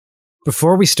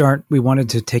Before we start, we wanted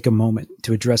to take a moment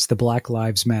to address the Black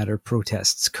Lives Matter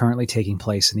protests currently taking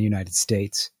place in the United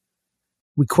States.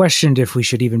 We questioned if we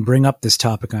should even bring up this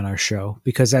topic on our show,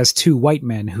 because as two white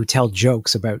men who tell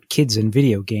jokes about kids and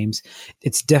video games,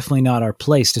 it's definitely not our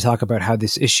place to talk about how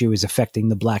this issue is affecting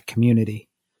the Black community.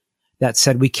 That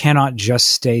said, we cannot just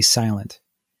stay silent.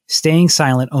 Staying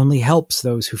silent only helps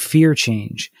those who fear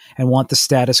change and want the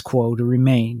status quo to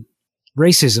remain.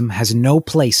 Racism has no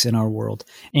place in our world,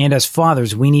 and as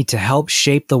fathers, we need to help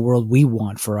shape the world we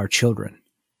want for our children.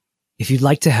 If you'd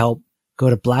like to help, go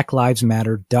to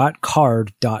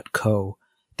blacklivesmatter.card.co.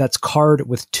 That's card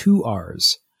with 2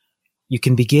 R's. You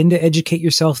can begin to educate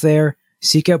yourself there,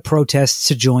 seek out protests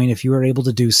to join if you are able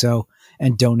to do so,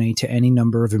 and donate to any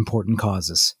number of important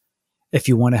causes. If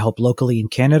you want to help locally in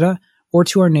Canada or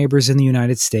to our neighbors in the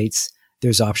United States,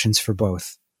 there's options for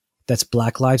both. That's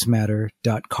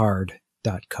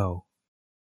blacklivesmatter.card.co.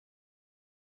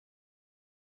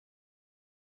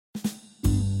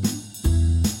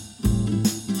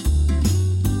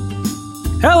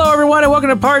 Hello, everyone, and welcome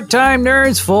to Part-Time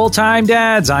Nerds, Full-Time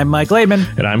Dads. I'm Mike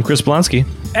Laidman. And I'm Chris Blonsky.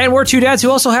 And we're two dads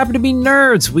who also happen to be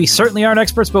nerds. We certainly aren't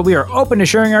experts, but we are open to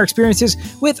sharing our experiences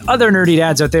with other nerdy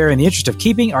dads out there in the interest of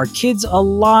keeping our kids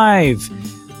alive.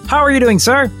 How are you doing,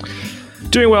 sir?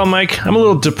 Doing well, Mike. I'm a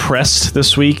little depressed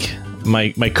this week.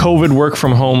 My COVID work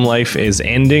from home life is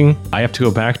ending. I have to go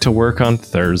back to work on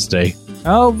Thursday.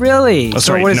 Oh, really? Oh,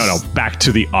 sorry, no, back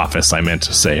to the office, I meant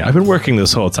to say. I've been working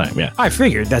this whole time, yeah. I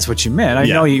figured that's what you meant. I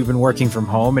know you've been working from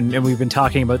home, and we've been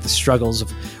talking about the struggles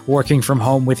of working from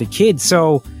home with a kid.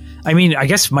 So, I mean, I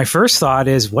guess my first thought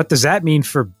is, what does that mean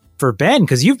for Ben?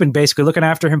 Because you've been basically looking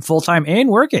after him full-time and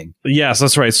working. Yes,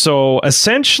 that's right. So,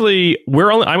 essentially,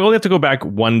 I only have to go back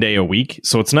 1 day a week.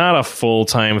 So, it's not a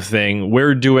full-time thing.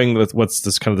 We're doing what's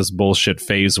this kind of this bullshit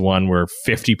phase 1 where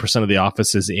 50% of the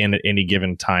office is in at any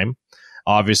given time.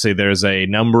 Obviously, there's a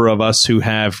number of us who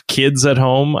have kids at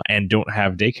home and don't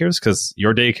have daycares because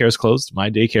your daycare is closed,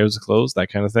 my daycare is closed, that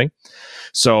kind of thing.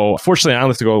 So, fortunately, I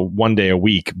only have to go 1 day a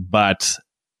week, but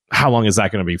how long is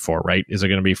that going to be for, right? Is it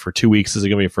going to be for 2 weeks? Is it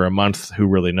going to be for a month? Who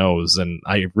really knows? And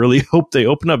I really hope they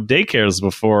open up daycares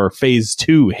before phase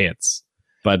 2 hits.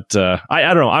 But I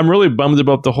don't know. I'm really bummed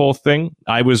about the whole thing.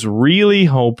 I was really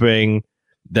hoping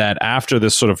that after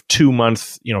this sort of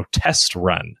 2-month, test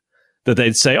run, that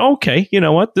they'd say, okay, you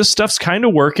know what? This stuff's kind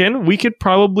of working. We could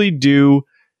probably do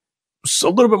a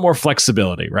little bit more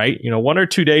flexibility, right? 1 or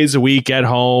 2 days a week at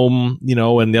home,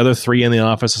 and the other 3 in the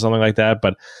office or something like that.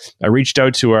 But I reached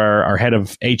out to our head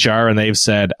of HR and they've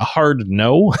said a hard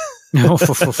no.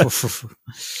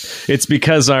 It's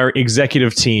because our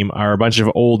executive team are a bunch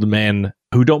of old men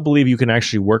who don't believe you can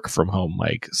actually work from home,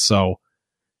 Mike. So,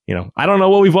 I don't know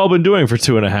what we've all been doing for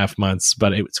 2.5 months,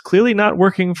 but it's clearly not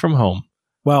working from home.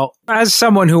 Well, as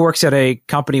someone who works at a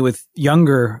company with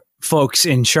younger folks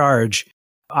in charge,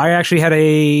 I actually had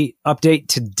a update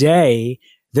today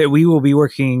that we will be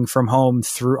working from home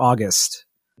through August.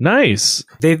 Nice.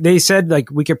 They said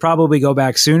we could probably go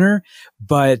back sooner,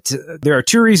 but there are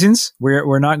 2 reasons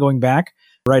we're not going back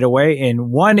right away. And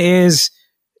one is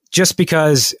just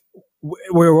because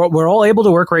we're all able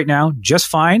to work right now just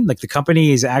fine. The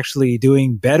company is actually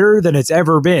doing better than it's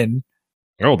ever been.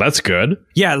 Oh, that's good.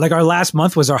 Yeah, our last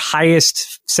month was our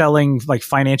highest selling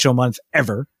financial month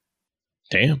ever.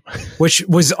 Damn. Which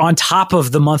was on top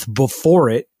of the month before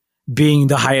it being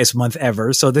the highest month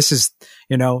ever. So this is,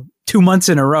 2 months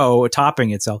in a row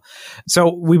topping itself.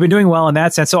 So we've been doing well in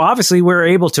that sense. So obviously we're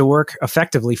able to work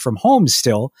effectively from home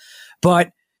still.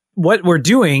 But what we're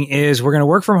doing is we're going to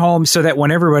work from home so that when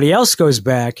everybody else goes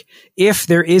back, if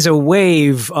there is a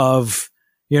wave of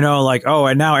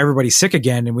and now everybody's sick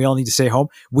again and we all need to stay home,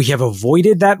 we have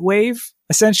avoided that wave,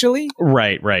 essentially.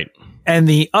 Right. And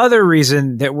the other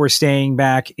reason that we're staying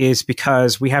back is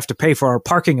because we have to pay for our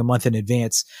parking a month in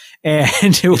advance,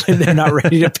 and they're not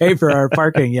ready to pay for our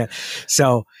parking yet.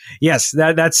 So yes,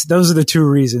 those are the 2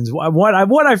 reasons. One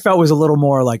I felt was a little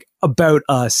more about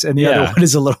us, and the other one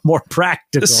is a little more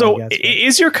practical. So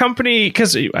is your company,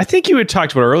 because I think you had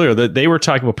talked about earlier that they were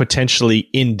talking about potentially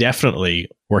indefinitely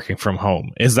working from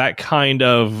home. Is that kind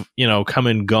of, come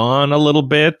and gone a little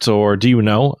bit, or do you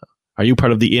know? Are you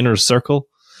part of the inner circle?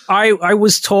 I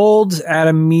was told at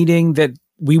a meeting that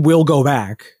we will go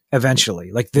back eventually.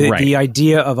 The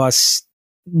idea of us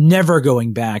never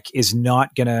going back is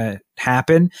not going to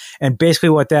happen. And basically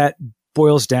what that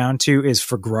boils down to is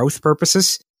for growth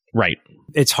purposes. Right.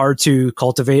 It's hard to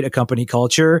cultivate a company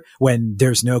culture when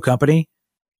there's no company.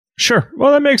 Sure.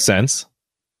 Well, that makes sense.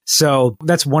 So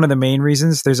that's one of the main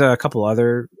reasons. There's a couple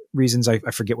other reasons. I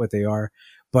forget what they are.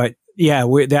 But yeah,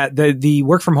 that the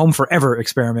work from home forever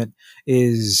experiment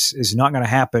is not going to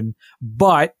happen,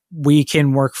 but we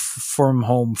can work from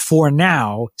home for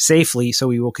now safely. So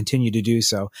we will continue to do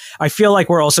so. I feel like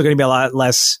we're also going to be a lot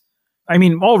less. I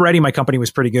mean, already my company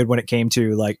was pretty good when it came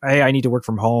to like, hey, I need to work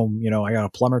from home. You know, I got a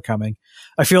plumber coming.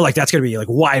 I feel like that's going to be like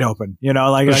wide open, you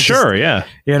know, like, sure. Yeah.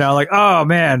 You know, like, oh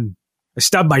man, I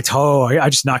stubbed my toe. I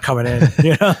just not coming in,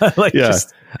 you know, like, yeah.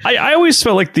 just, I always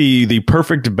felt like the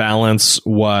perfect balance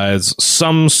was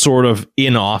some sort of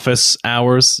in-office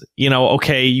hours. You know,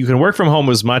 okay, you can work from home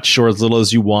as much or as little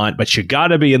as you want, but you got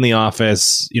to be in the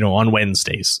office, you know, on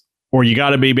Wednesdays, or you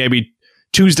got to be maybe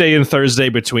Tuesday and Thursday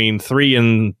between 3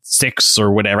 and 6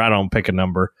 or whatever. I don't pick a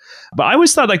number. But I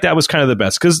always thought like that was kind of the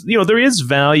best because, you know, there is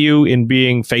value in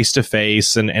being face to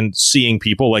face and seeing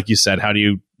people. Like you said, how do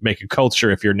you make a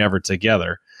culture if you're never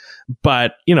together?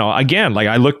 But, you know, again, like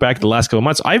I look back the last couple of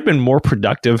months, I've been more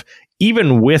productive,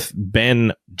 even with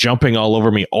Ben jumping all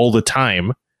over me all the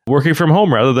time, working from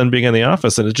home rather than being in the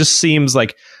office. And it just seems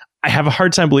like I have a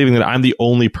hard time believing that I'm the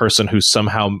only person who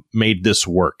somehow made this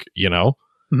work, you know?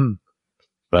 Mm-hmm.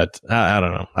 But I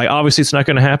don't know. Obviously, it's not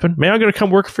going to happen. Maybe I'm going to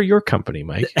come work for your company,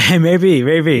 Mike. maybe.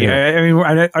 Yeah. I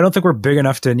mean, I don't think we're big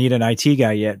enough to need an IT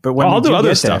guy yet. But when I'll do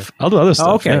other stuff. I'll do other stuff.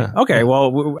 Oh, okay. Yeah. Okay.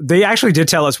 Well, they actually did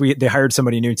tell us they hired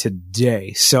somebody new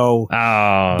today. So,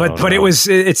 but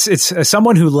it's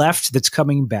someone who left that's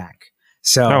coming back.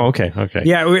 So, okay.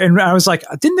 Yeah, and I was like,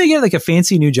 didn't they get like a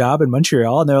fancy new job in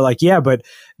Montreal? And they're like, yeah, but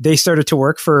they started to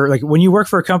work for like when you work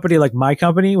for a company like my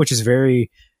company, which is very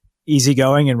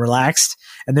easygoing and relaxed,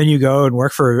 and then you go and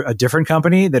work for a different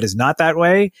company that is not that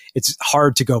way, it's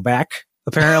hard to go back,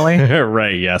 apparently.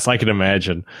 Right. Yes, I can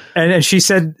imagine. And she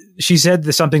said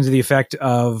something to the effect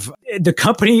of the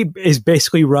company is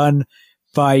basically run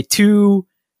by two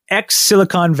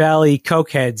ex-Silicon Valley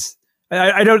cokeheads.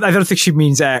 I don't think she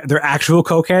means they're actual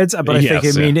cokeheads, but I think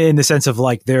it mean in the sense of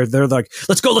like they're like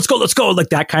let's go, like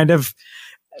that kind of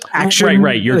action.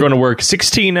 Right. You're going to work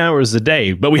 16 hours a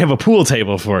day, but we have a pool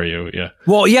table for you. Yeah.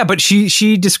 Well, yeah, but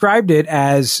she described it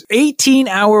as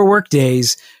 18-hour work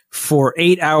days for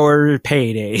 8-hour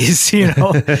paydays, you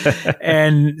know?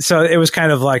 And so it was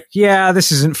kind of like, yeah,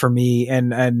 this isn't for me.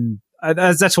 And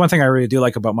that's one thing I really do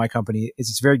like about my company is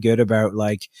it's very good about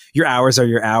like your hours are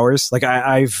your hours. Like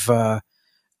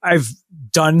I've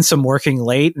done some working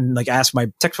late and like text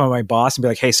my boss and be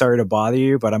like, hey, sorry to bother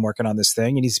you, but I'm working on this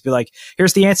thing. And he's be like,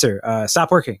 here's the answer.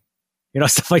 Stop working, you know,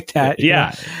 stuff like that.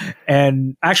 Yeah. Know?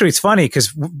 And actually it's funny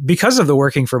because of the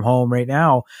working from home right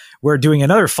now, we're doing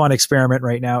another fun experiment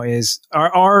right now is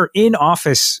our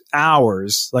in-office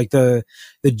hours, like the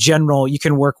general, you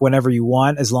can work whenever you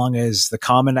want as long as the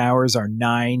common hours are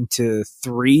 9 to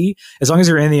 3. As long as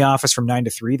you're in the office from 9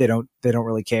 to 3, they don't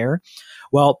really care.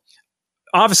 Well,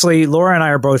 obviously, Laura and I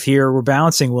are both here. We're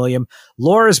balancing William.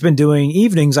 Laura's been doing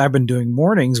evenings. I've been doing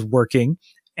mornings working,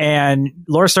 and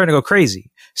Laura's starting to go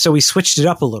crazy. So we switched it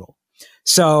up a little.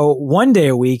 So one day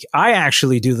a week, I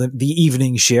actually do the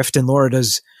evening shift and Laura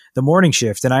does the morning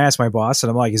shift. And I asked my boss and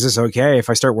I'm like, is this okay if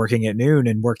I start working at noon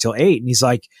and work till 8? And he's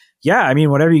like, yeah, I mean,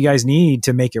 whatever you guys need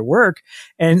to make it work.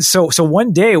 And so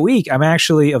one day a week, I'm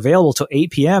actually available till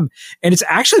 8 p.m. And it's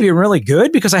actually been really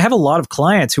good because I have a lot of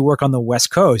clients who work on the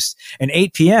West Coast and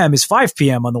 8 p.m. is 5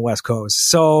 p.m. on the West Coast.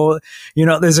 So, you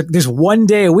know, there's one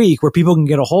day a week where people can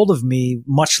get a hold of me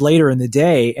much later in the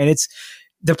day. And it's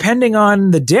depending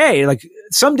on the day. Like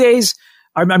some days,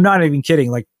 I'm not even kidding.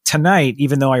 Like tonight,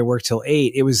 even though I worked till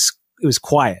 8, it was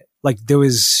quiet. Like there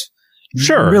was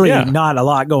not a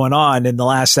lot going on in the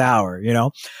last hour, you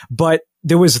know, but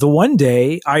there was the one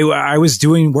day I was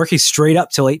working straight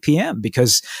up till 8 p.m.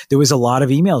 because there was a lot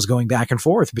of emails going back and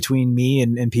forth between me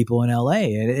and people in LA.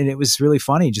 And it was really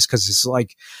funny just because I was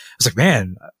like,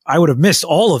 man, I would have missed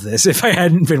all of this if I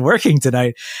hadn't been working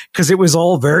tonight because it was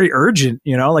all very urgent,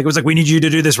 you know, like it was like, we need you to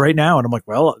do this right now. And I'm like,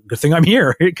 well, good thing I'm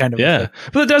here. kind of. Yeah.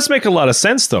 But it does make a lot of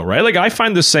sense though, right? Like I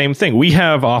find the same thing. We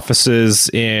have offices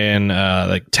in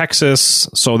like Texas.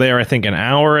 So they're, I think, an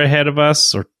hour ahead of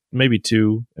us or maybe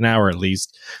an hour at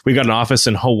least. We got an office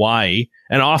in Hawaii,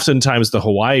 and oftentimes the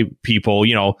Hawaii people,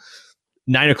 you know,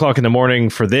 9 o'clock in the morning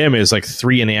for them is like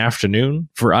 3 in the afternoon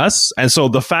for us. And so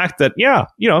the fact that, yeah,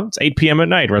 you know, it's 8 p.m. at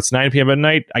night or it's 9 p.m. at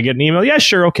night, I get an email. Yeah,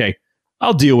 sure. Okay.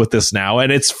 I'll deal with this now.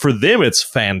 And it's for them, it's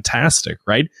fantastic,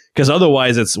 right? Because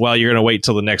otherwise it's, well, you're going to wait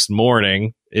till the next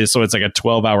morning. So it's like a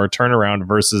 12-hour turnaround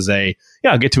versus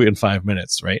I'll get to it in 5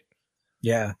 minutes, right?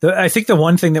 Yeah. I think the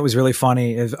one thing that was really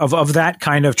funny is of that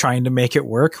kind of trying to make it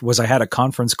work was I had a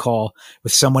conference call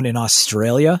with someone in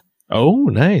Australia. Oh,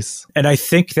 nice. And I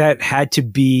think that had to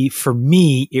be, for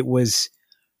me, it was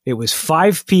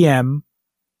 5 p.m.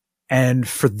 And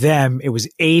for them, it was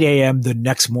 8 a.m. the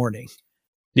next morning.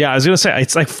 Yeah, I was going to say,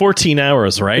 it's like 14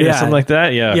 hours, right? Yeah. Or something like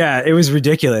that. Yeah. Yeah, it was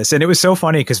ridiculous. And it was so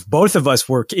funny because both of us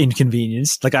work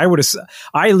inconvenienced. Like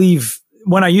I leave,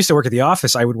 when I used to work at the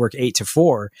office, I would work 8 to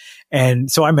 4. And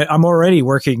so I'm already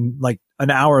working like an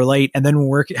hour late, and then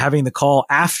having the call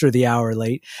after the hour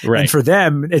late. Right. And for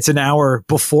them, it's an hour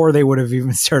before they would have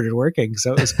even started working.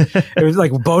 So it was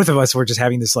like both of us were just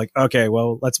having this like, okay,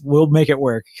 well, we'll make it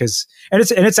work, and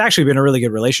it's actually been a really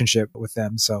good relationship with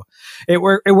them. So it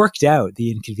worked out, the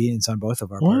inconvenience on both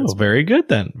of our parts. Oh, very good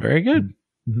then. Very good.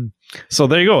 Mm-hmm. So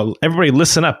there you go. Everybody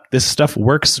listen up. This stuff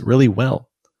works really well.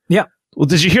 Yeah. Well,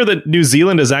 did you hear that New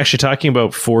Zealand is actually talking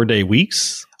about 4-day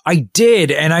weeks? I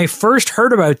did. And I first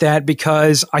heard about that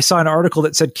because I saw an article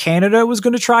that said Canada was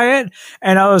going to try it.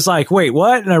 And I was like, wait,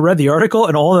 what? And I read the article,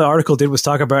 and all the article did was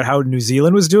talk about how New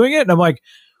Zealand was doing it. And I'm like,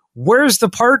 where's the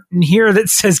part in here that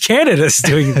says Canada's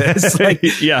doing this? Like,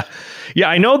 Yeah.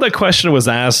 I know the question was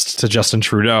asked to Justin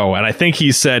Trudeau, and I think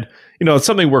he said, it's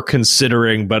something we're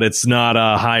considering, but it's not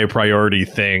a high priority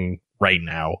thing right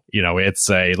now. It's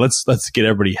let's get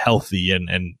everybody healthy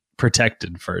and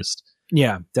protected first.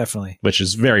 Yeah, definitely. Which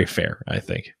is very fair, I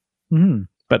think. Mm-hmm.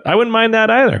 But I wouldn't mind that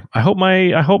either. I hope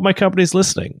my company's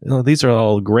listening. These are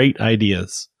all great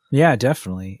ideas. Yeah,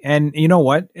 definitely. And you know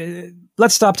what?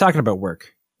 Let's stop talking about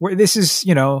work. This is,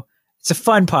 it's a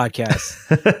fun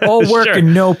podcast. All work Sure.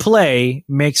 and no play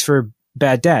makes for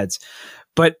bad dads.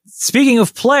 But speaking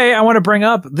of play, I want to bring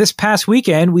up this past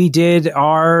weekend, we did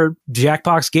our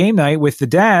Jackbox game night with the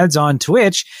dads on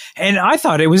Twitch, and I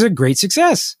thought it was a great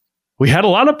success. We had a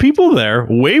lot of people there,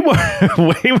 way more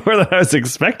than I was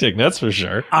expecting. That's for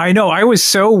sure. I know. I was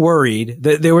so worried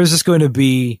that there was just going to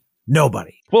be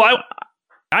nobody. Well,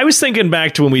 I was thinking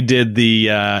back to when we did the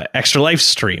Extra Life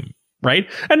stream, right?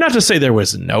 And not to say there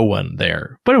was no one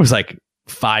there, but it was like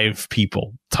 5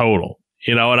 people total,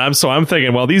 and I'm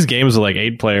thinking, well, these games are like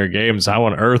 8-player games. How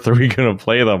on earth are we going to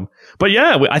play them? But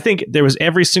yeah, I think there was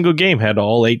every single game had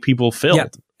all 8 people filled.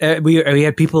 Yeah. We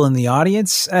had people in the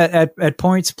audience at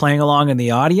points playing along in the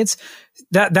audience.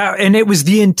 And it was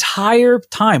the entire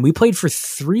time. We played for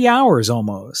 3 hours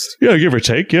almost. Yeah, give or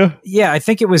take. Yeah. Yeah, I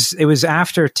think it was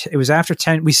after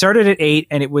 10. We started at 8,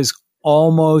 and it was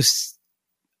almost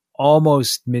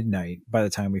midnight by the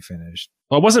time we finished.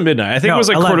 Well, it wasn't midnight. I think it was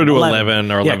like 11, quarter to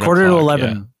 11 or 11. Yeah, quarter to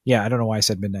 11. Yeah. Yeah, I don't know why I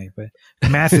said midnight, but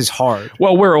math is hard.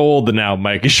 Well, we're old now,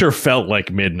 Mike. It sure felt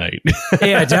like midnight.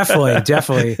 Yeah,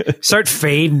 definitely. Start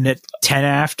fading at 10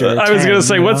 after. I was going to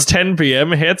say, once 10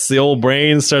 p.m. hits, the old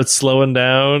brain starts slowing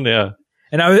down. Yeah.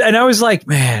 And I was like,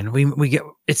 man, we get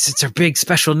it's a big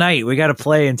special night. We got to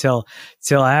play until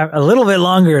I have a little bit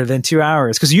longer than 2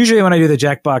 hours. Because usually when I do the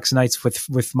Jackbox nights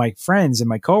with my friends and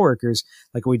my coworkers,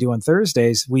 like we do on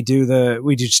Thursdays, we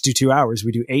just do 2 hours.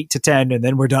 We do 8 to 10, and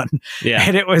then we're done. Yeah.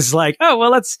 And it was like, oh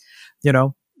well, let's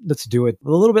do it a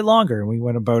little bit longer. And we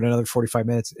went about another 45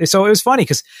 minutes. So it was funny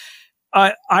because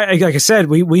I like I said,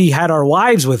 we had our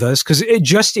wives with us because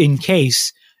just in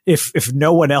case. If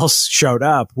no one else showed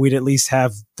up, we'd at least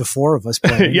have the 4 of us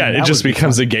playing. Yeah, it just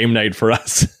becomes a game night for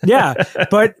us. Yeah,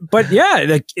 but yeah,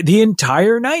 like the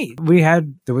entire night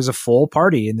there was a full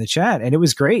party in the chat, and it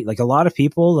was great. Like a lot of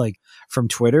people, like from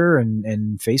Twitter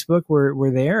and Facebook,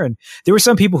 were there, and there were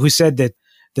some people who said that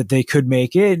they could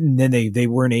make it, and then they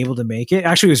weren't able to make it.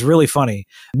 Actually, it was really funny.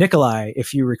 Nikolai,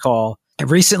 if you recall,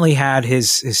 recently had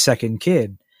his second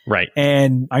kid, right?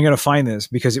 And I'm gonna find this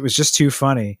because it was just too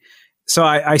funny. So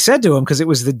I said to him, because it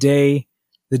was the day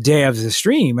of the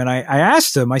stream, and I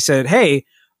asked him, I said, hey,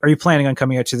 are you planning on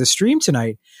coming out to the stream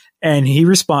tonight? And he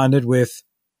responded with,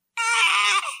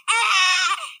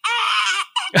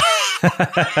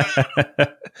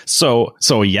 so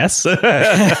yes.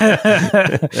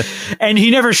 And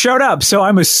he never showed up. So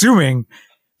I'm assuming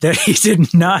that he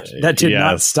did not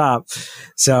stop.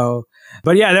 So,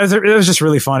 but yeah, that was just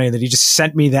really funny that he just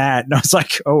sent me that. And I was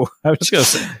like, oh, I was just going to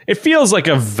say, it feels like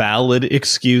a valid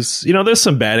excuse. There's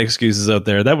some bad excuses out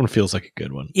there. That one feels like a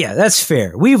good one. Yeah, that's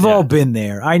fair. We've all been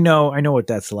there. I know what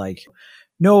that's like.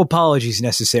 No apologies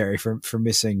necessary for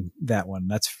missing that one.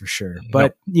 That's for sure.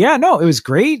 But yeah, no, it was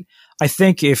great. I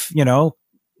think if,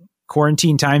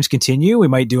 quarantine times continue, we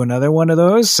might do another one of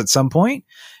those at some point.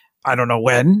 I don't know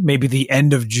when, maybe the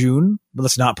end of June, but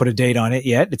let's not put a date on it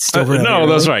yet. It's still really no,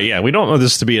 early. That's right. Yeah, we don't want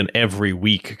this to be an every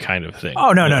week kind of thing.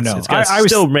 Oh, no. It's got to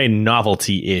still remain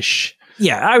novelty-ish.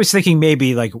 Yeah, I was thinking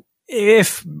maybe like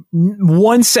if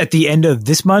once at the end of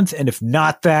this month, and if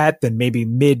not that, then maybe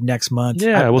mid next month.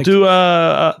 Yeah, we'll do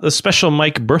a special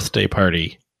Mike birthday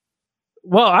party.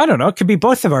 Well, I don't know. It could be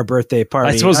both of our birthday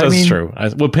parties. I suppose that's true.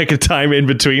 We'll pick a time in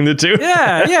between the two.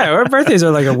 Yeah. Our birthdays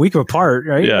are like a week apart,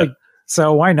 right? Yeah. Like,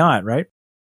 So why not, right?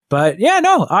 But yeah,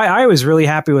 no, I was really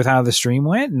happy with how the stream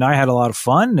went, and I had a lot of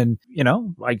fun. And,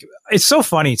 like, it's so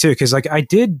funny too, because like I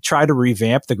did try to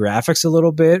revamp the graphics a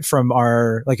little bit from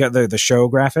our, like, the show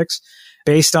graphics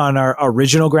based on our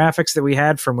original graphics that we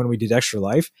had from when we did Extra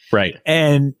Life. Right.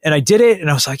 And I did it, and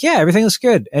I was like, yeah, everything looks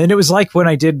good. And it was like when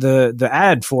I did the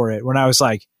ad for it, when I was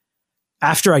like,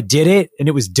 after I did it and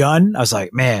it was done, I was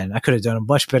like, man, I could have done a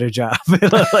much better job.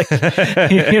 Like,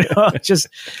 just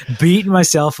beating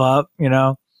myself up,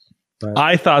 But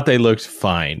I thought they looked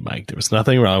fine, Mike. There was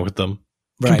nothing wrong with them.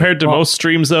 Right. Compared to most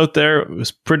streams out there, it was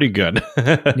pretty good.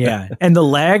 Yeah, and the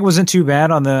lag wasn't too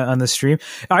bad on the stream.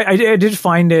 I did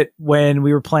find it when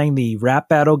we were playing the rap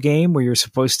battle game where you're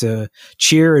supposed to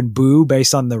cheer and boo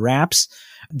based on the raps,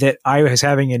 that I was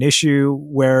having an issue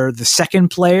where the second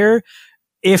player,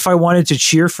 if I wanted to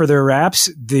cheer for their raps,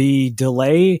 the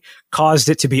delay caused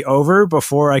it to be over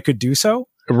before I could do so.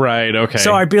 Right. Okay.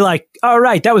 So I'd be like, all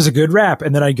right, that was a good rap.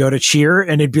 And then I'd go to cheer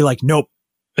and it'd be like, nope,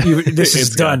 this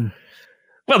is done.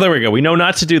 Well, there we go. We know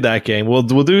not to do that game. We'll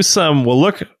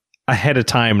look ahead of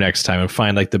time next time and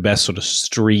find like the best sort of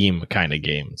stream kind of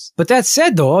games. But that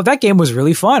said, though, that game was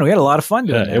really fun. We had a lot of fun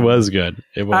doing it. It was good.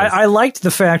 It was. I liked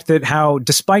the fact that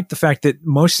despite the fact that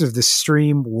most of the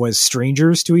stream was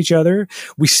strangers to each other,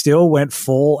 we still went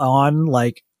full on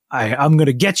like, I'm going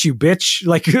to get you, bitch.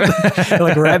 Like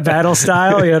rap battle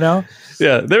style,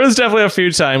 Yeah, there was definitely a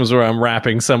few times where I'm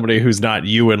rapping somebody who's not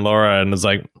you and Laura, and it's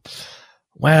like,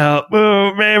 well,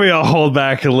 maybe I'll hold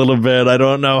back a little bit. I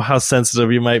don't know how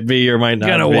sensitive you might be or might not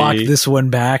be. Gonna walk this one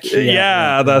back.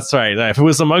 Yeah, that's right. If it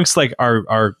was amongst like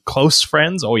our close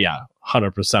friends, oh yeah,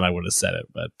 100% I would have said it.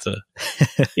 But,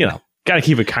 got to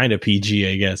keep it kind of PG,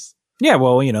 I guess. Yeah,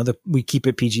 well, we keep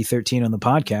it PG-13 on the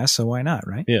podcast, so why not,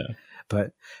 right? Yeah. But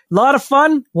a lot of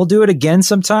fun. We'll do it again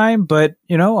sometime. But,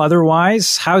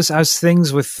 otherwise, how's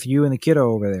things with you and the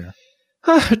kiddo over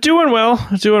there? Doing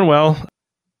well.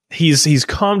 He's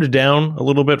calmed down a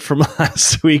little bit from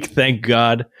last week, thank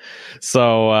God.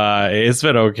 So it's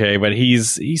been okay. But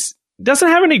he's doesn't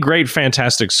have any great,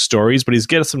 fantastic stories, but he's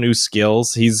getting some new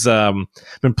skills. He's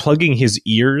been plugging his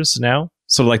ears now.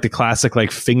 So like the classic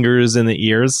like fingers in the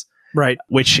ears. Right.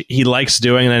 Which he likes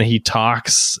doing. And then he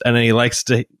talks and then he likes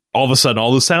to... all of a sudden,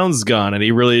 all the sound's gone, and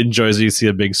he really enjoys it. You see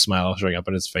a big smile showing up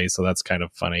on his face, so that's kind of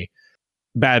funny.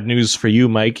 Bad news for you,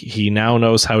 Mike. He now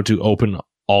knows how to open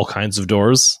all kinds of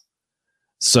doors.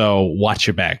 So watch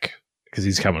your back, because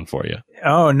he's coming for you.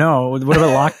 Oh, no. What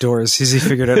about locked doors? Has he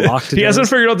figured out locked doors? He hasn't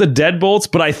figured out the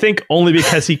deadbolts, but I think only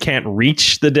because he can't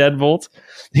reach the deadbolt.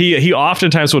 He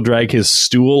oftentimes will drag his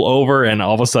stool over, and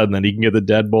all of a sudden, then he can get the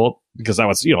deadbolt, because that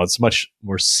was, it's much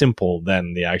more simple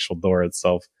than the actual door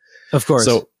itself. Of course.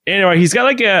 So anyway, he's got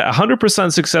like a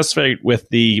 100% success rate with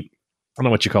the, I don't know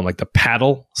what you call them, like the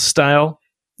paddle style.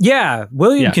 Yeah,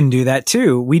 William can do that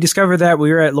too. We discovered that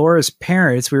we were at Laura's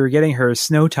parents. We were getting her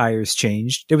snow tires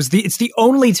changed. It's the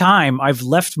only time I've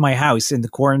left my house in the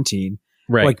quarantine.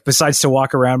 Right. Like besides to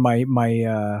walk around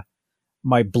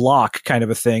my block kind of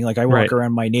a thing. Like I walk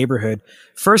around my neighborhood.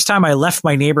 First time I left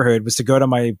my neighborhood was to go to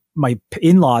my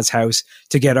in-laws house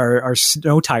to get our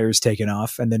snow tires taken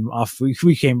off. And then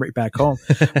we came right back home.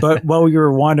 But while we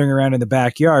were wandering around in the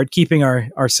backyard, keeping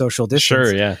our social distance,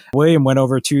 sure, yeah. William went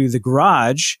over to the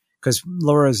garage because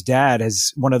Laura's dad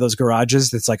has one of those garages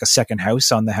that's like a second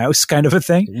house on the house kind of a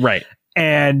thing. Right.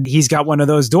 And he's got one of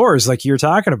those doors like you're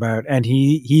talking about, and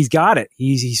he's got it.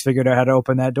 He's figured out how to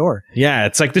open that door. Yeah,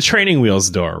 it's like the training wheels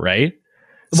door, right?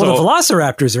 Well, the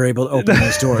Velociraptors are able to open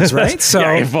those doors, right? So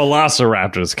yeah, if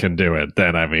Velociraptors can do it,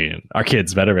 then I mean, our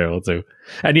kids better be able to.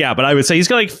 And yeah, but I would say he's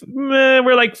got like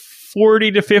we're like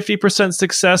 40 to 50%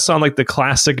 success on like the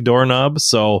classic doorknob.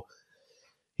 So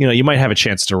you might have a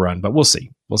chance to run, but we'll see.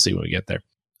 We'll see when we get there.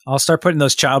 I'll start putting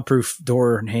those childproof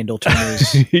door handle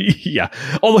turners. Yeah.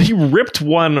 Although he ripped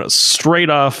one straight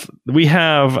off. We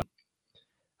have,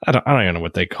 I don't even know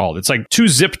what they call it. It's like two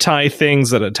zip tie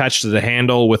things that attach to the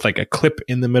handle with like a clip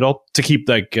in the middle to keep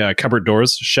like cupboard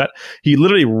doors shut. He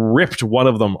literally ripped one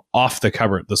of them off the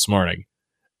cupboard this morning.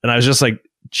 And I was just like,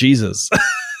 Jesus,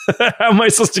 how am I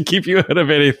supposed to keep you out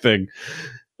of anything?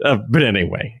 But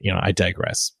anyway, I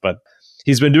digress. But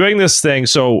he's been doing this thing.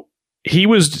 So he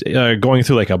was going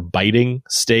through like a biting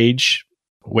stage,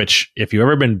 which if you've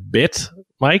ever been bit,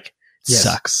 Mike,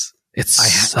 sucks. It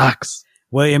sucks.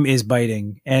 William is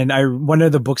biting. And one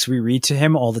of the books we read to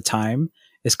him all the time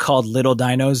is called Little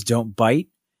Dinos Don't Bite.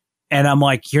 And I'm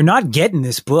like, you're not getting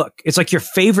this book. It's like your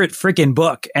favorite freaking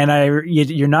book. And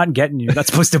you're not getting, you're not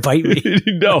supposed to bite me.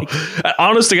 No,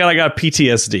 honest to God, I got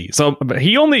PTSD. So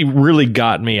he only really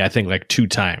got me, I think, like 2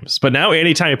 times. But now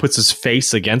anytime he puts his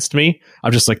face against me,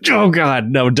 I'm just like, oh God,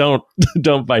 no, don't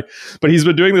bite. But he's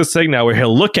been doing this thing now where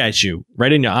he'll look at you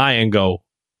right in your eye and go,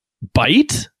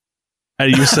 bite?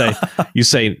 And you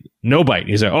say, no bite.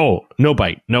 You say, oh, no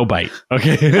bite.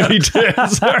 Okay. He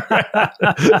does.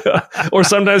 Or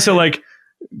sometimes he'll like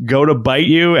go to bite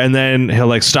you and then he'll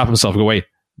like stop himself and go, wait,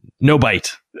 no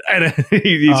bite. And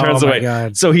he turns away.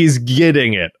 God. So he's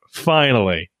getting it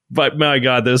finally. But my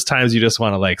God, there's times you just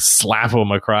want to like slap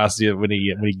him across you when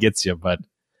he gets you. But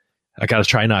I got to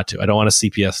try not to. I don't want a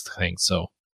CPS thing. So.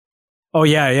 Oh,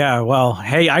 yeah. Well,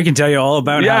 hey, I can tell you all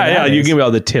about Yeah. You give me all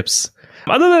the tips.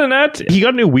 Other than that, he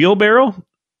got a new wheelbarrow,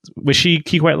 which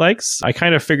he quite likes. I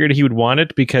kind of figured he would want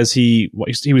it because he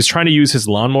was trying to use his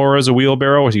lawnmower as a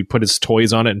wheelbarrow. He'd put his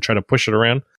toys on it and try to push it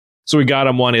around. So we got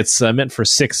him one. It's meant for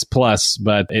 6+,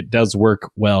 but it does work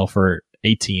well for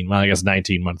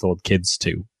 19-month-old kids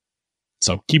too.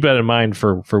 So keep that in mind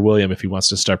for William if he wants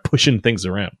to start pushing things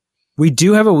around. We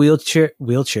do have a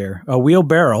wheelchair, a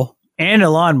wheelbarrow, and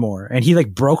a lawnmower, and he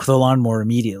like broke the lawnmower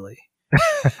immediately.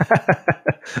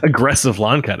 Aggressive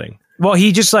lawn cutting. Well,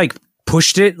 he just like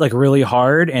pushed it like really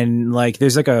hard, and like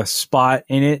there's like a spot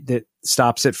in it that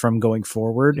stops it from going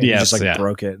forward, and he just like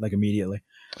broke it like immediately.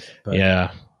 But.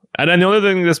 Yeah. And then the other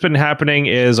thing that's been happening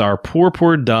is our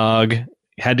poor dog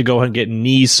had to go and get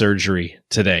knee surgery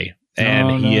today,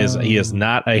 and he is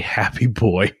not a happy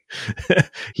boy.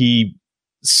 He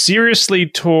seriously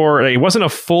tore. It wasn't a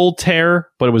full tear,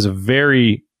 but it was a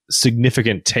very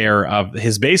significant tear of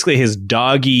his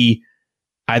doggy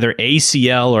either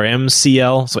ACL or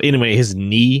MCL. So anyway, his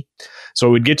knee. So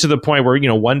it would get to the point where,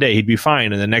 one day he'd be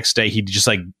fine, and the next day he'd just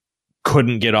like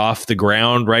couldn't get off the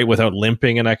ground right without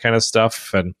limping and that kind of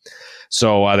stuff. And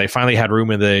so they finally had room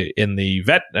in the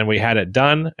vet, and we had it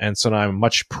done. And so now I'm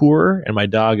much poorer, and my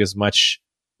dog is much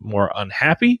more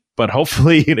unhappy, but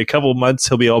hopefully in a couple of months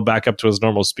he'll be all back up to his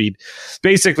normal speed.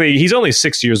 Basically, he's only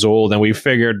 6 years old, and we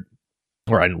figured,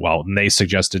 and they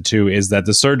suggested too, is that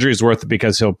the surgery is worth it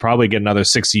because he'll probably get another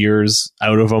 6 years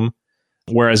out of him.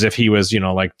 Whereas if he was,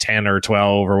 like 10 or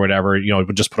 12 or whatever,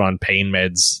 would just put on pain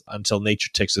meds until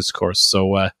nature takes its course.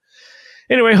 So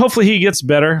anyway, hopefully he gets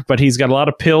better, but he's got a lot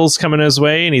of pills coming his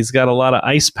way, and he's got a lot of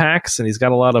ice packs, and he's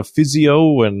got a lot of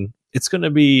physio, and it's going to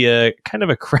be kind of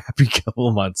a crappy couple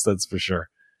of months, that's for sure.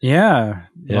 Yeah.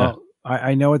 Well,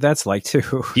 I know what that's like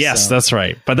too. Yes, so. That's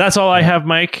right. But that's all I have,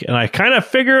 Mike. And I kind of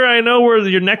figure I know where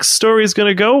your next story is going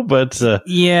to go. But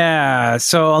yeah.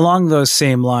 So along those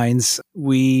same lines,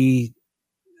 we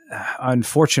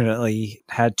unfortunately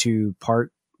had to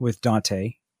part with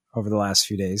Dante over the last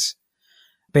few days.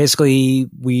 Basically,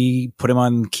 we put him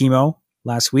on chemo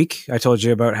last week. I told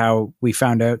you about how we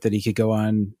found out that he could go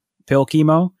on pill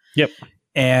chemo. Yep.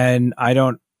 And I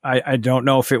don't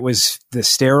know if it was the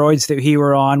steroids that he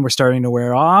were on were starting to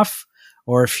wear off,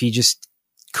 or if he just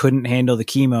couldn't handle the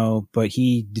chemo, but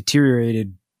he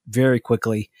deteriorated very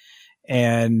quickly,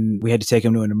 and we had to take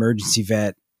him to an emergency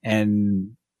vet.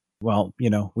 And well,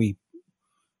 we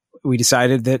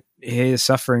decided that his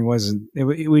suffering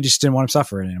we just didn't want him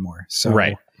suffering anymore. So,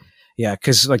 right. Yeah.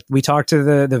 Cause like we talked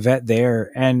to the vet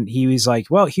there, and he was like,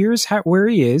 well, here's where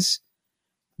he is.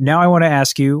 Now I want to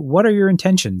ask you, what are your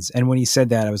intentions? And when he said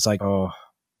that, I was like, oh,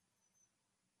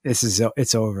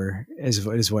 it's over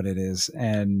is what it is.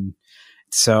 And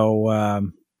so,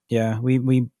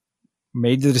 we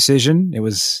made the decision. It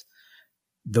was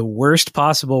the worst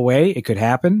possible way it could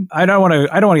happen. I don't want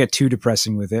to get too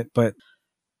depressing with it, but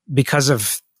because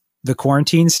of the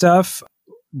quarantine stuff,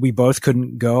 we both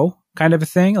couldn't go, kind of a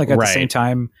thing. Like at the same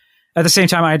time, I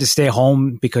had to stay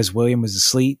home because William was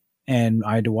asleep, and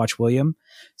I had to watch William.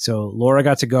 So Laura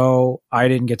got to go. I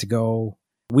didn't get to go.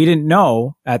 We didn't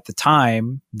know at the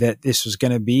time that this was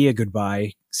going to be a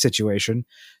goodbye situation.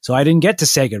 So I didn't get to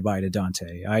say goodbye to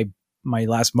Dante. My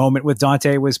last moment with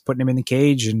Dante was putting him in the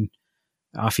cage, and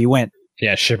off he went.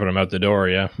 Yeah, shipping him out the door.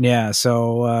 Yeah. Yeah.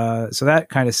 So that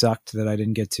kind of sucked that I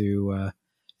didn't get to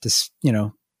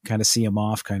kind of see him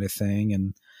off, kind of thing.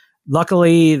 And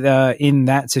luckily, in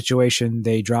that situation,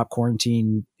 they drop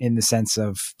quarantine in the sense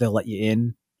of they'll let you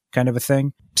in, kind of a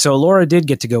thing. So Laura did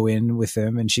get to go in with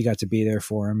him, and she got to be there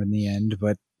for him in the end.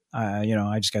 But I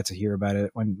just got to hear about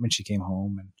it when she came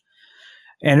home,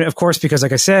 and of course, because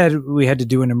like I said, we had to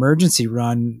do an emergency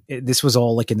run. This was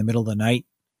all like in the middle of the night.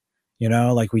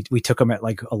 Like we took him at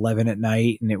like 11 at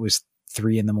night, and it was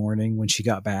 3 a.m. when she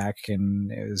got back,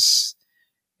 and it was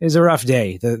a rough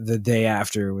day. The day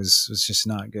after was just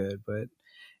not good, but,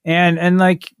 and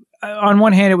like, on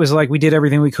one hand, it was like we did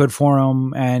everything we could for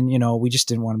him, and we just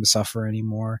didn't want him to suffer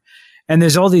anymore. And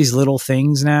there's all these little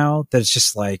things now that it's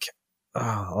just like,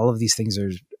 all of these things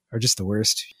are just the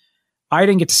worst. I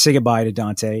didn't get to say goodbye to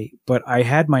Dante, but I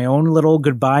had my own little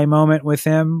goodbye moment with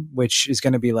him, which is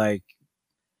going to be like,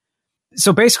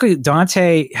 so basically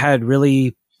Dante had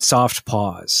really soft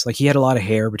paws. Like he had a lot of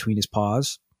hair between his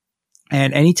paws.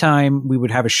 And anytime we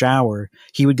would have a shower,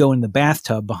 he would go in the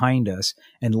bathtub behind us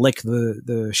and lick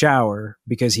the shower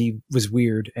because he was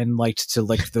weird and liked to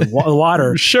lick the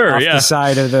water sure, off the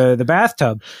side of the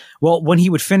bathtub. Well, when he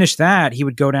would finish that, he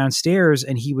would go downstairs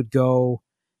and he would go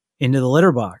into the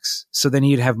litter box. So then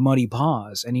he'd have muddy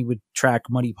paws and he would track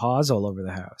muddy paws all over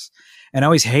the house. And I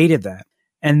always hated that.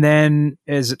 And then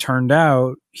as it turned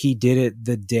out, he did it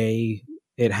the day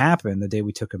it happened, the day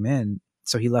we took him in.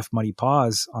 So he left muddy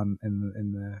paws on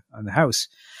the house.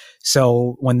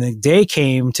 So when the day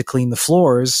came to clean the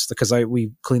floors, because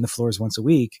we clean the floors once a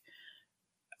week,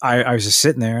 I was just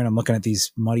sitting there and I'm looking at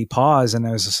these muddy paws and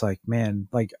I was just like, man,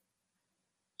 like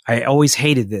I always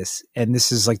hated this. And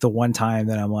this is like the one time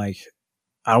that I'm like,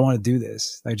 I don't want to do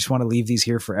this. I just want to leave these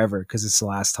here forever because it's the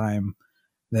last time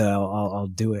that I'll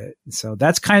do it. So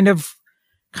that's kind of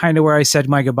where I said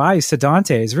my goodbyes to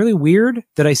Dante. It's really weird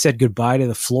that I said goodbye to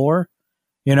the floor.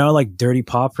 Like dirty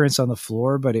paw prints on the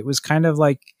floor, but it was kind of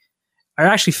like, I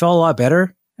actually felt a lot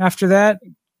better after that,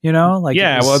 like,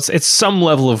 it's some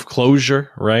level of closure,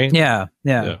 right? Yeah.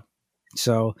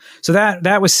 So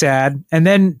that was sad. And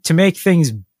then to make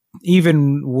things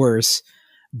even worse,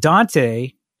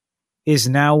 Dante is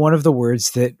now one of the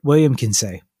words that William can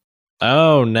say.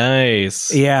 Oh,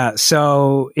 nice. Yeah.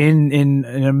 So in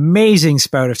an amazing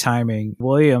spout of timing,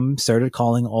 William started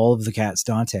calling all of the cats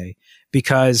Dante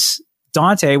because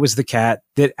Dante was the cat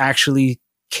that actually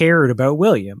cared about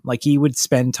William. Like he would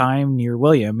spend time near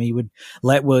William. He would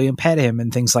let William pet him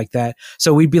and things like that.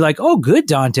 So we'd be like, oh, good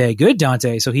Dante, good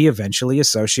Dante. So he eventually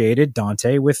associated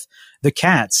Dante with the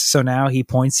cats. So now he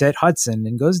points at Hudson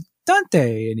and goes,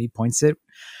 Dante. And he points at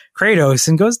Kratos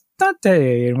and goes,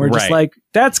 Dante. And we're just like,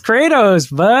 that's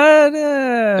Kratos, but,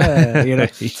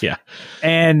 yeah.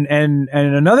 And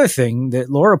another thing that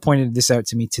Laura pointed this out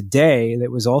to me today that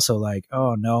was also like,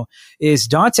 oh no, is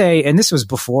Dante, and this was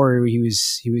before he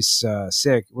was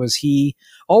sick, was he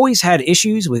always had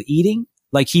issues with eating.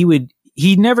 Like he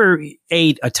never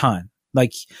ate a ton.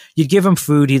 Like you'd give him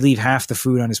food, he'd leave half the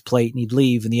food on his plate and he'd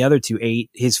leave and the other two ate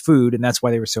his food. And that's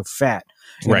why they were so fat.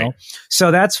 You know?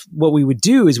 So that's what we would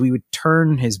do is we would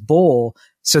turn his bowl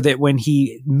so that when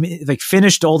he like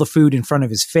finished all the food in front of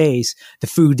his face, the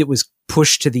food that was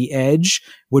pushed to the edge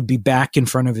would be back in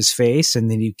front of his face and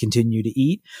then he'd continue to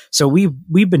eat. So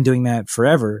we've been doing that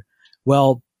forever.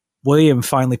 Well, William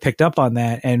finally picked up on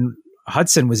that and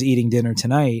Hudson was eating dinner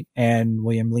tonight and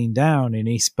William leaned down and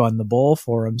he spun the bowl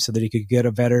for him so that he could get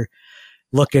a better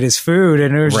look at his food.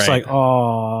 And it was just like,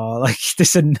 oh, like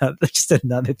this just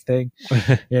another thing,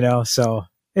 so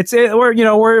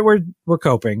we're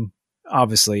coping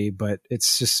obviously, but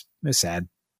it's sad.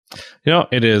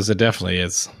 It is. It definitely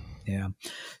is. Yeah.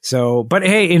 So, but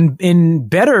hey, in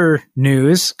better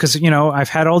news, cause I've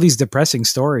had all these depressing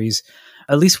stories.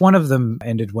 At least one of them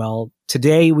ended well.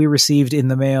 Today, we received in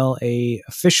the mail a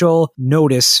official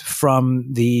notice from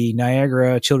the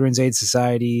Niagara Children's Aid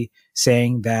Society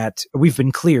saying that we've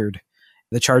been cleared.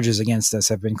 The charges against us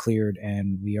have been cleared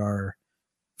and we are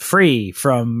free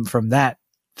from that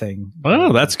thing.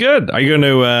 Oh, that's good. Are you going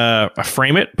to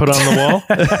frame it, put it on the wall?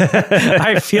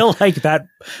 I feel like that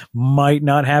might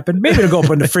not happen. Maybe it'll go up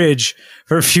in the fridge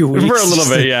for a few weeks. For a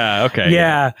little bit, yeah. Okay.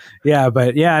 Yeah,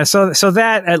 but yeah, so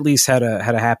that at least had a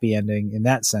happy ending in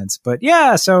that sense. But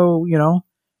yeah, so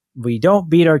we don't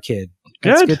beat our kid.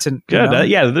 That's good to good.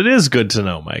 Yeah, that is good to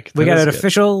know, Mike. We got an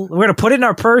official. We're gonna put it in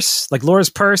our purse, like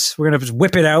Laura's purse. We're gonna just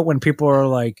whip it out when people are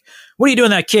like, "What are you doing,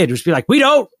 that kid?" Just be like, "We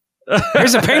don't."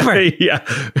 Here's a paper. Yeah.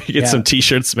 Get some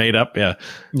t-shirts made up. Yeah.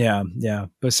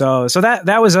 But so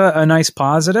that was a nice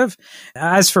positive.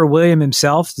 As for William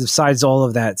himself, besides all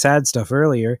of that sad stuff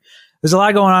earlier, there's a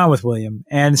lot going on with William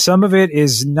and some of it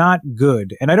is not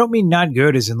good. And I don't mean not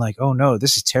good as in like, oh no,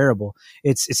 this is terrible.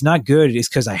 It's not good. It's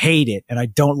because I hate it and I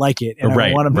don't like it and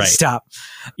I want him to stop.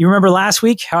 You remember last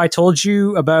week how I told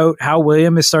you about how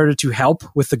William has started to help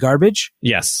with the garbage?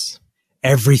 Yes.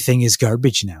 Everything is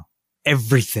garbage now.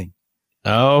 Everything.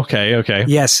 Oh, okay.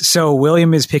 Yes. So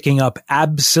William is picking up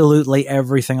absolutely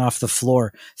everything off the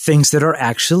floor. Things that are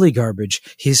actually garbage.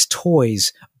 His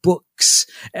toys, books,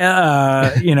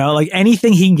 like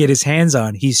anything he can get his hands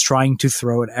on, he's trying to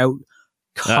throw it out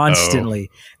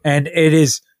constantly. And it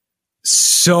is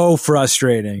so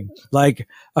frustrating. Like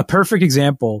a perfect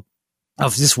example.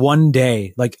 of this one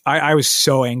day. Like I was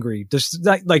so angry. Just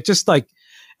like,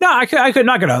 no, I could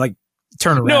not gonna like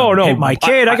turn around and hit my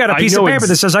kid. I got a piece of paper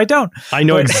that says I don't. I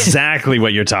know exactly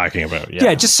what you're talking about.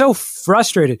 Yeah, just so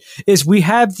frustrated. Is we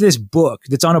have this book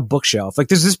that's on a bookshelf. Like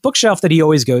there's this bookshelf that he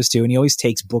always goes to, and he always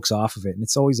takes books off of it, and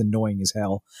it's always annoying as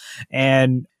hell.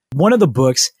 And one of the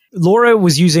books, Laura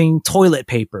was using toilet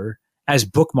paper as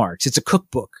bookmarks. It's a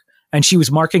cookbook, and she was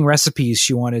marking recipes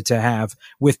she wanted to have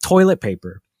with toilet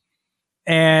paper.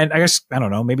 And I guess, I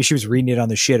don't know, maybe she was reading it on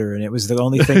the shitter and it was the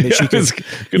only thing that she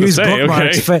could use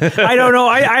bookmarks. Okay. I don't know.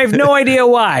 I have no idea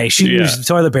why she used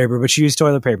toilet paper, but she used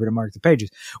toilet paper to mark the pages.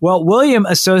 Well, William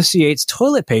associates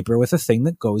toilet paper with a thing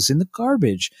that goes in the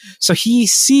garbage. So he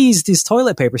sees this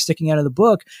toilet paper sticking out of the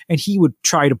book and he would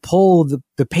try to pull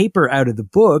the paper out of the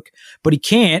book, but he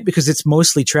can't because it's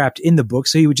mostly trapped in the book.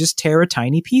 So he would just tear a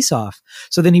tiny piece off.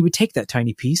 So then he would take that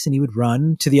tiny piece and he would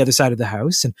run to the other side of the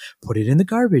house and put it in the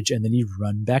garbage. And then he'd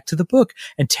run back to the book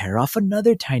and tear off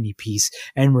another tiny piece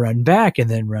and run back and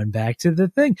then run back to the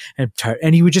thing.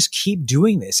 And he would just keep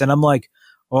doing this. And I'm like,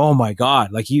 oh my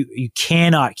God, like you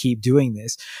cannot keep doing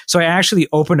this. So I actually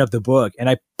opened up the book and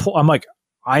I'm like,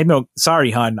 I know, sorry,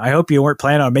 hon. I hope you weren't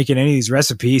planning on making any of these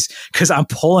recipes because I'm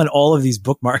pulling all of these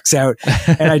bookmarks out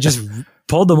and I just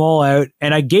pulled them all out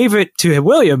and I gave it to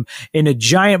William in a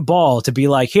giant ball to be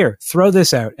like, here, throw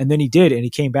this out. And then he did. And he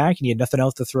came back and he had nothing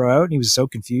else to throw out. And he was so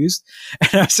confused.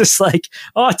 And I was just like,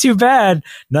 oh, too bad.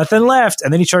 Nothing left.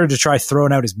 And then he started to try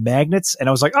throwing out his magnets. And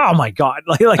I was like, oh my God.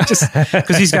 Like just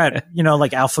because he's got,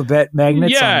 like alphabet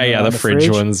magnets. Yeah. The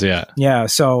fridge ones. Yeah. Yeah.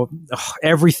 So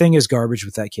everything is garbage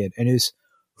with that kid. And it is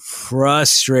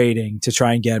frustrating to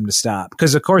try and get him to stop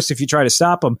because of course if you try to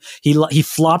stop him he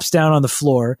flops down on the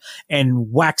floor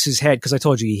and whacks his head because I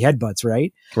told you he headbutts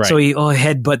right? So he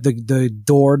headbutt the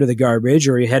door to the garbage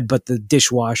or he headbutt the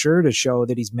dishwasher to show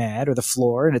that he's mad or the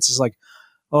floor and it's just like,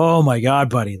 oh my God,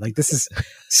 buddy, like this is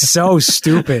so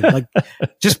stupid. Like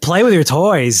just play with your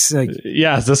toys. Like,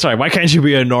 yeah, that's right. Why can't you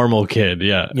be a normal kid?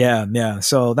 Yeah.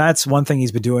 So that's one thing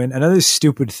he's been doing. Another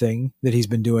stupid thing that he's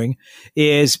been doing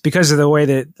is because of the way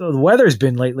that the weather's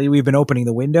been lately, we've been opening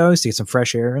the windows to get some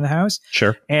fresh air in the house.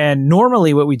 Sure. And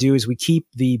normally what we do is we keep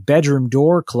the bedroom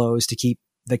door closed to keep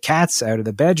the cats out of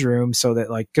the bedroom so that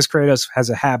because Kratos has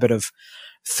a habit of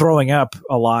throwing up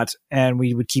a lot and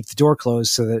we would keep the door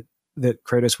closed so that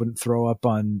Kratos wouldn't throw up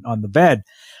on the bed.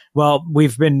 Well,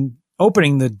 we've been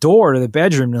opening the door to the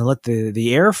bedroom to let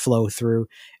the air flow through.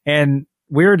 And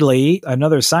weirdly,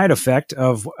 another side effect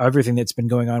of everything that's been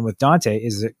going on with Dante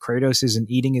is that Kratos isn't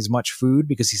eating as much food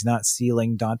because he's not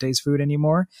stealing Dante's food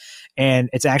anymore. And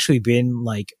it's actually been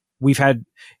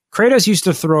Kratos used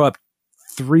to throw up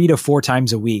 3 to 4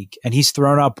 times a week, and he's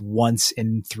thrown up once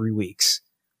in 3 weeks.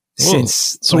 So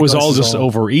it was all just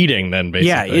overeating then, basically.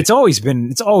 Yeah, it's always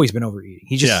been overeating.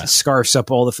 He just scarfs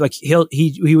up all the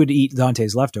he would eat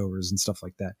Dante's leftovers and stuff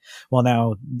like that. Well,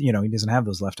 now he doesn't have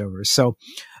those leftovers. So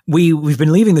we've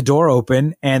been leaving the door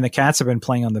open and the cats have been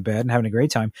playing on the bed and having a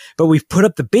great time. But we've put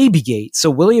up the baby gate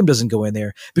so William doesn't go in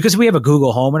there because we have a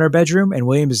Google Home in our bedroom and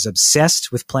William is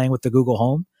obsessed with playing with the Google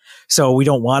Home. So we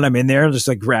don't want him in there just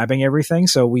grabbing everything.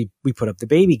 So we put up the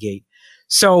baby gate.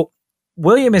 So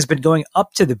William has been going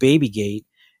up to the baby gate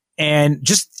and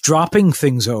just dropping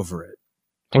things over it.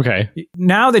 Okay.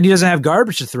 Now that he doesn't have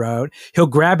garbage to throw out, he'll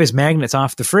grab his magnets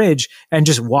off the fridge and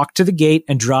just walk to the gate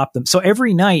and drop them. So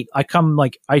every night I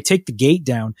take the gate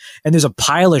down and there's a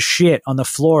pile of shit on the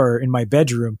floor in my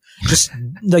bedroom. Just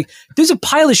there's a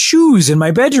pile of shoes in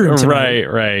my bedroom tonight.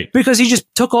 Right. Because he just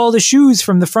took all the shoes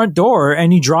from the front door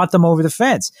and he dropped them over the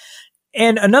fence.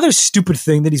 And another stupid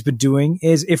thing that he's been doing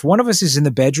is if one of us is in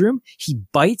the bedroom, he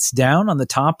bites down on the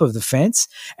top of the fence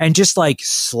and just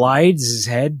slides his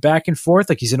head back and forth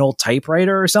like he's an old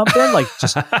typewriter or something.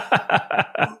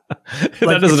 That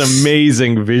is an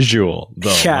amazing visual,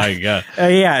 though. Yeah, my God.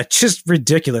 It's just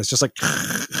ridiculous. Just like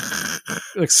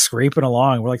scraping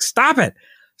along. We're like, stop it.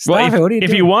 Stop it. What are you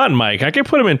doing? If you want, Mike, I can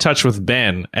put him in touch with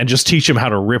Ben and just teach him how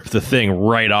to rip the thing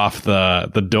right off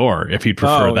the door if he'd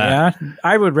prefer that. Yeah?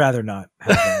 I would rather not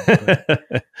have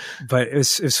that. But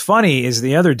it's funny is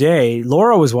the other day,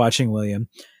 Laura was watching William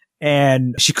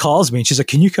and she calls me and she's like,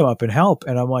 can you come up and help?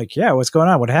 And I'm like, yeah, what's going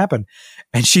on? What happened?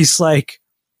 And she's like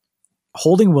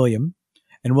holding William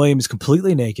and William is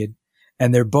completely naked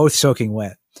and they're both soaking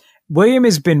wet. William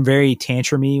has been very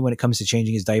tantrumy when it comes to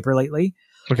changing his diaper lately.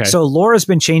 Okay. So Laura's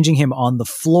been changing him on the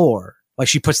floor.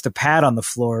 She puts the pad on the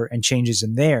floor and changes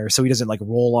him there so he doesn't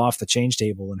roll off the change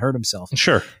table and hurt himself.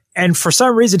 Sure. And for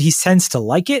some reason he tends to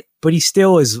like it, but he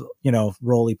still is,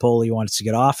 roly-poly, wants to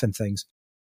get off and things.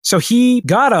 So he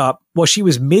got up while she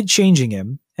was mid-changing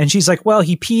him And she's like, well,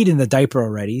 he peed in the diaper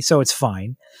already, so it's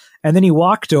fine. And then he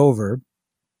walked over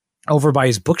by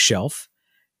his bookshelf,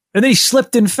 and then he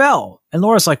slipped and fell. And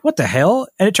Laura's like, what the hell?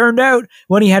 And it turned out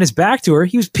when he had his back to her,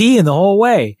 he was peeing the whole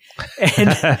way.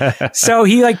 And so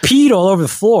he like peed all over the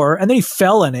floor, and then he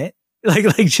fell in it. Like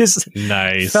just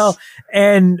nice. Fell.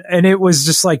 And it was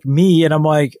just like me. And I'm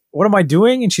like, what am I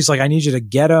doing? And she's like, I need you to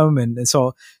get him. And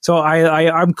so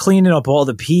I'm cleaning up all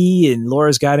the pee, and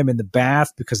Laura's got him in the bath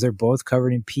because they're both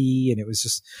covered in pee. And it was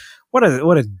just, what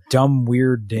a dumb,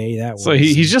 weird day that was. So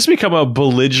he's just become a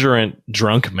belligerent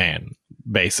drunk man,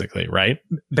 basically, right?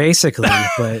 Basically,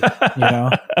 but you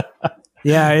know,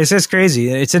 yeah, it's just crazy.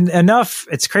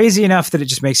 It's crazy enough that it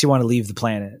just makes you want to leave the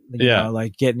planet. You know,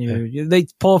 like getting they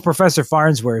pull Professor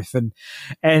Farnsworth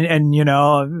and you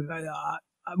know,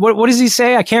 what does he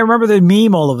say? I can't remember the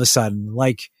meme all of a sudden.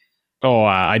 Like, oh,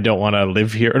 I don't want to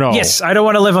live here. No. Yes, I don't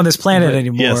want to live on this planet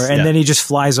anymore. Yes, and then he just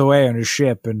flies away on his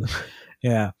ship. And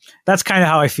yeah, that's kind of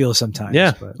how I feel sometimes.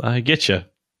 Yeah, but, I get you.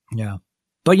 Yeah.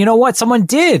 But you know what? Someone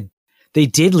did. They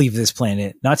did leave this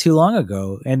planet not too long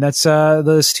ago. And that's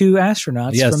those two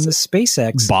astronauts from the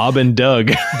SpaceX. Bob and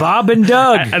Doug. Bob and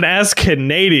Doug. And as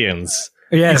Canadians,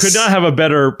 yes, you could not have a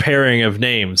better pairing of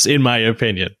names, in my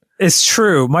opinion. It's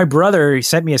true. My brother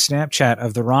sent me a Snapchat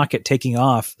of the rocket taking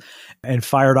off and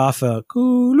fired off a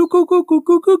coo, coo, coo, coo,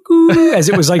 coo, coo, coo, as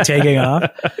it was like taking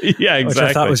off. Yeah, exactly. Which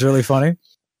I thought was really funny.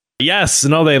 Yes.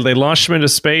 No, they launched him into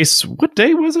space. What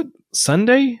day was it?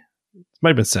 Sunday? Might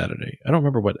have been Saturday. I don't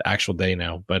remember what actual day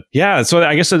now. But yeah, so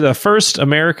I guess the first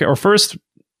first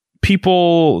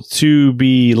people to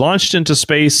be launched into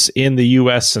space in the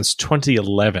U.S. since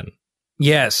 2011.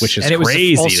 Yes. Which is and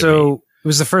crazy. It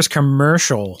was the first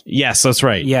commercial. Yes, that's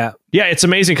right. Yeah. Yeah, it's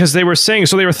amazing because they were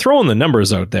throwing the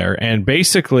numbers out there, and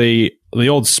basically the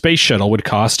old space shuttle would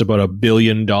cost about $1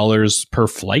 billion per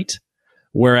flight,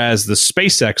 whereas the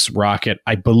SpaceX rocket,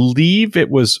 I believe it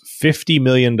was $50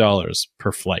 million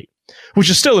per flight, which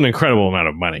is still an incredible amount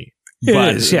of money.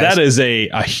 But that is a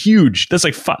huge, that's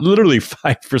like literally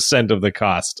 5% of the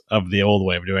cost of the old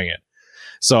way of doing it.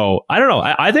 So I don't know.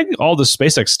 I think all the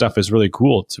SpaceX stuff is really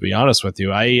cool, to be honest with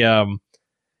you.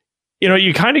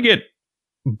 You kind of get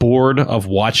bored of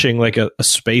watching like a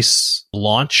space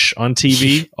launch on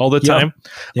TV all the time.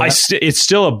 Yep. It's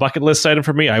still a bucket list item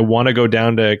for me. I want to go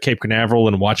down to Cape Canaveral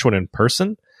and watch one in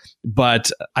person,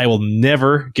 but I will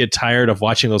never get tired of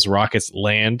watching those rockets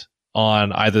land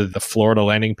on either the Florida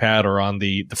landing pad or on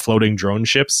the floating drone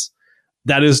ships.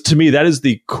 That is, to me, that is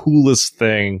the coolest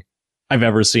thing I've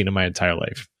ever seen in my entire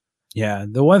life. Yeah.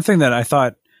 The one thing that I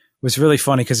thought was really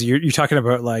funny, because you're talking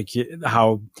about like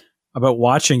how about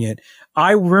watching it.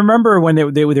 I remember when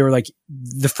they were like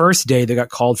the first day they got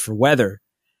called for weather.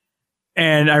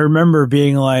 And I remember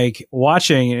being like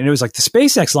watching, and it was like the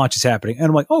SpaceX launch is happening. And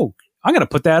I'm like, oh, I'm going to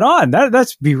put that on. That'd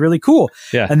be really cool.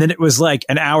 Yeah. And then it was like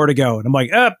an hour to go. And I'm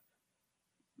like,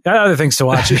 got other things to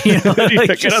watch. You know,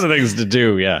 got other things to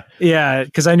do. Yeah. Yeah.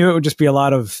 Because I knew it would just be a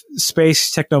lot of space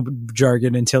techno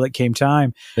jargon until it came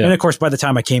time. Yeah. And of course, by the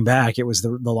time I came back, it was the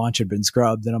launch had been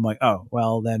scrubbed. And I'm like, oh,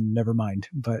 well, then never mind.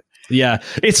 But yeah,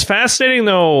 it's fascinating,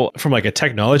 though, from like a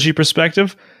technology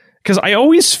perspective, because I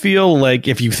always feel like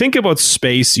if you think about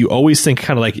space, you always think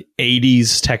kind of like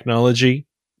 80s technology.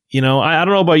 You know, I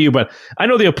don't know about you, but I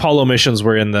know the Apollo missions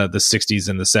were in the 60s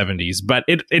and the 70s, but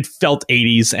it felt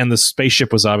 80s, and the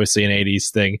spaceship was obviously an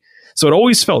 80s thing. So it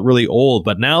always felt really old,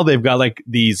 but now they've got like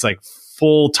these like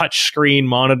full touchscreen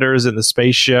monitors in the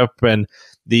spaceship, and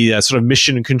the sort of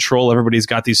mission control. Everybody's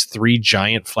got these 3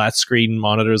 giant flat screen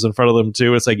monitors in front of them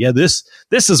too. It's like, yeah, this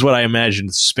is what I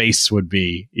imagined space would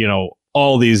be, you know,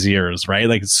 all these years, right?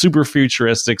 Like super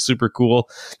futuristic, super cool.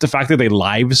 The fact that they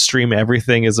live stream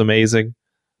everything is amazing.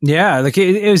 Yeah, like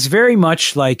it was very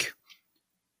much like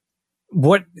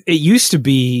what it used to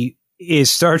be is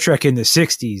Star Trek in the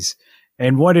 60s.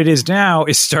 And what it is now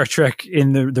is Star Trek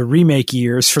in the remake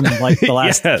years from like the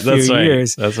last few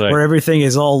years. That's right. Where everything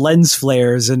is all lens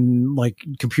flares and like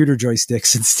computer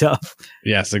joysticks and stuff.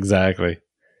 Yes, exactly.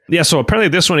 Yeah, so apparently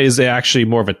this one is actually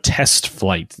more of a test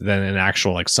flight than an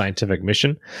actual like scientific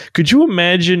mission. Could you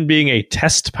imagine being a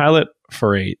test pilot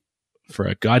for a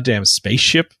goddamn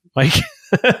spaceship? Like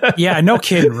yeah, no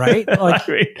kidding, right? Like,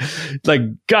 I mean, like,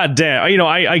 goddamn, you know,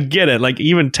 I get it. Like,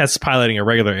 even test piloting a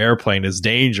regular airplane is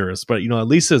dangerous, but you know, at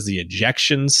least there's the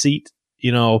ejection seat.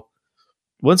 You know,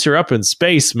 once you're up in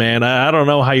space, man, I don't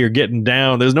know how you're getting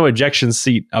down. There's no ejection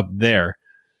seat up there.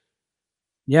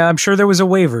 Yeah, I'm sure there was a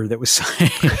waiver that was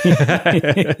signed.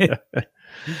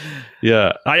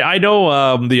 Yeah, I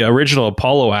know the original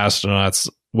Apollo astronauts.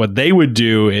 What they would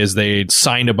do is they'd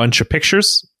sign a bunch of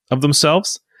pictures of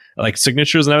themselves. like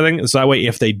signatures and everything. So that way,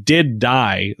 if they did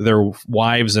die, their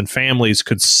wives and families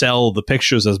could sell the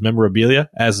pictures as memorabilia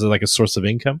as like a source of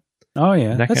income. Oh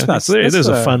yeah, that's not. So there's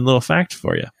a fun little fact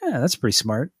for you. Yeah, that's pretty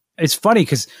smart. It's funny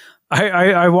because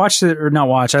I watched it, or not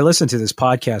watch. I listened to this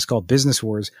podcast called Business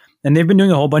Wars, and they've been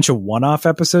doing a whole bunch of one-off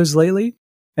episodes lately.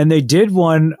 And they did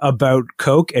one about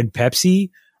Coke and Pepsi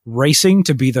racing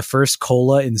to be the first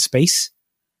cola in space.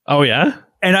 Oh yeah,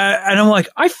 and I'm like,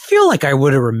 I feel like I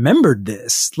would have remembered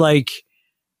this. Like,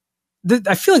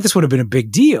 I feel like this would have been a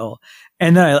big deal.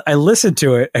 And then I listened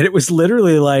to it, and it was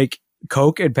literally like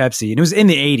Coke and Pepsi. And it was in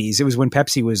the 80s. It was when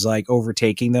Pepsi was like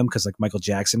overtaking them because like Michael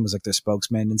Jackson was like their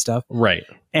spokesman and stuff. Right.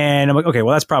 And I'm like, okay,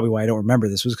 well, that's probably why I don't remember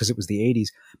this, was because it was the 80s.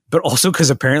 But also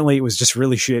because apparently it was just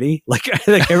really shitty. Like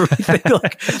everything,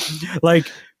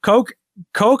 like Coke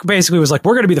basically was like,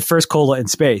 we're going to be the first cola in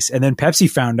space. And then Pepsi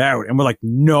found out and we're like,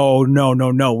 no,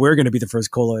 we're going to be the first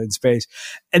cola in space.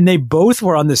 And they both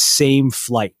were on the same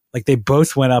flight. Like they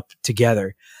both went up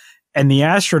together. And the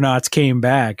astronauts came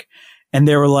back and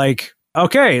they were like,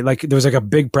 okay, like there was like a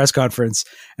big press conference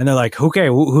and they're like, okay,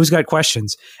 who's got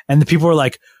questions? And the people were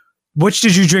like, which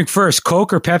did you drink first,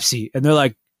 Coke or Pepsi? And they're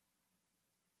like,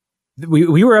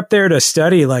 we were up there to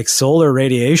study like solar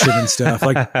radiation and stuff.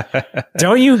 Like,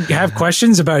 don't you have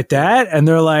questions about that? And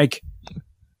they're like,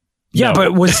 yeah, no.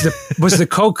 But was the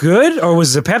Coke good or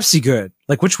was the Pepsi good?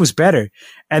 Like, which was better?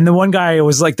 And the one guy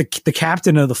was like, the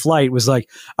captain of the flight was like,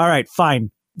 all right,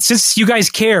 fine. Since you guys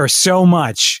care so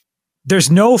much,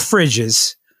 there's no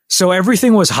fridges, so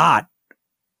everything was hot.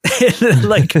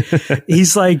 Like,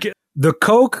 he's like, the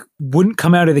Coke wouldn't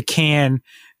come out of the can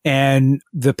and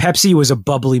the Pepsi was a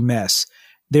bubbly mess.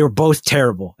 They were both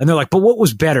terrible. And they're like, but what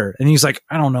was better? And he's like,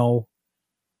 I don't know.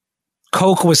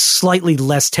 Coke was slightly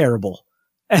less terrible.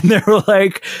 And they were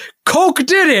like, Coke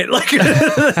did it. Like,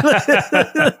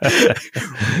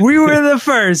 we were the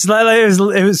first.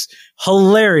 It was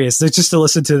hilarious. Like, just to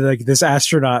listen to like this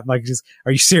astronaut, like, just,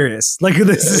 are you serious? Like,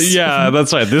 this is, yeah,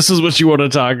 that's right. This is what you want to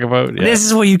talk about. Yeah. This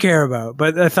is what you care about.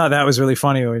 But I thought that was really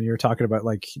funny when you were talking about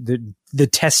like the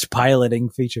test piloting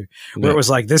feature, where it was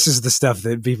like, this is the stuff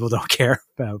that people don't care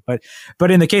about.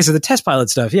 But in the case of the test pilot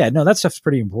stuff, yeah, no, that stuff's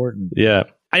pretty important. Yeah.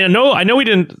 I know we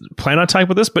didn't plan on talking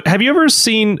about this, but did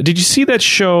you see that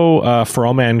show For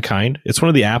All Mankind? It's one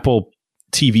of the Apple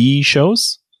TV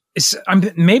shows.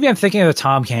 Maybe I'm thinking of the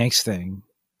Tom Hanks thing.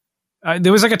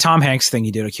 There was like a Tom Hanks thing he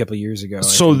did a couple of years ago.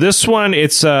 So this one,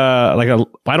 it's I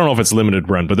don't know if it's limited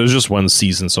run, but there's just one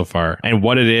season so far. And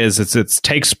what it is, it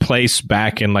takes place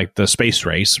back in like the space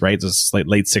race, right? It's like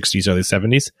late 60s, early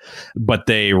 70s. But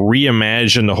they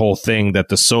reimagine the whole thing that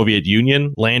the Soviet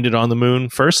Union landed on the moon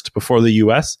first before the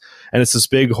US. And it's this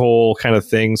big whole kind of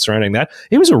thing surrounding that.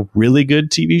 It was a really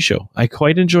good TV show. I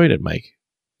quite enjoyed it, Mike.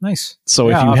 Nice. So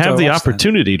if you have the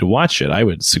opportunity to watch it, I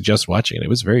would suggest watching it. It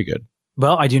was very good.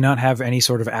 Well, I do not have any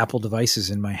sort of Apple devices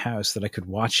in my house that I could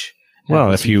watch.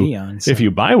 Well, if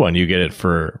you buy one, you get it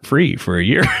for free for a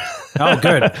year. Oh,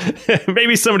 good.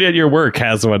 Maybe somebody at your work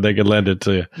has one they could lend it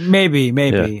to you. Maybe.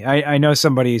 Yeah. I know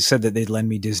somebody said that they'd lend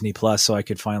me Disney Plus so I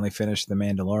could finally finish The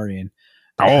Mandalorian.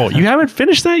 Oh, you haven't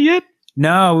finished that yet?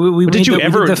 No. Did you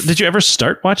ever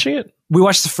start watching it? We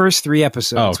watched the first 3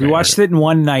 episodes. Oh, okay, we watched it in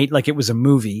one night like it was a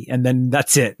movie, and then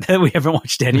that's it. We haven't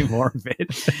watched any more of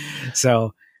it.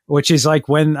 So... Which is like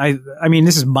when I mean,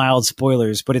 this is mild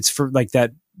spoilers, but it's for like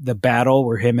the battle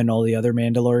where him and all the other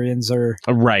Mandalorians are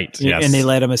right. Yes. And they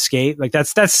let him escape. Like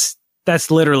that's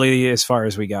literally as far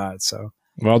as we got. So,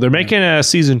 well, they're making a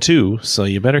season 2, so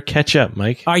you better catch up,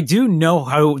 Mike. I do know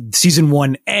how season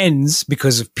 1 ends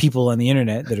because of people on the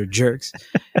internet that are jerks.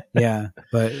 Yeah.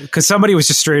 But because somebody was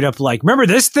just straight up like, remember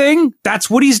this thing? That's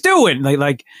what he's doing.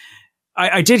 Like,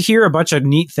 I did hear a bunch of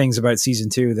neat things about season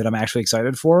 2 that I'm actually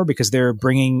excited for because they're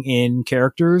bringing in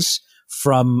characters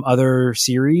from other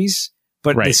series,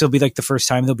 but they still be like the first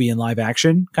time they'll be in live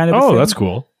action kind of. Oh, that's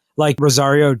cool. Like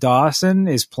Rosario Dawson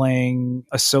is playing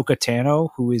Ahsoka Tano,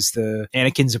 who is the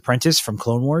Anakin's apprentice from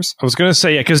Clone Wars. I was going to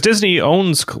say, yeah, because Disney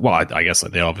owns, well, I guess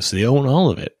they obviously own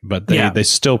all of it, but they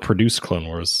still produce Clone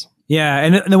Wars. Yeah,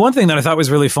 and the one thing that I thought was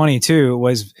really funny too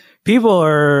was people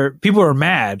are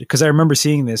mad because I remember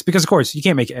seeing this because of course you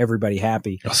can't make everybody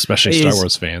happy, especially Star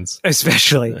Wars fans,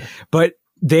 but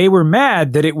they were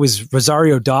mad that it was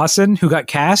Rosario Dawson who got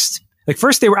cast. Like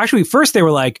first they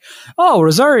were like, oh,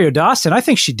 Rosario Dawson, I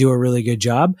think she'd do a really good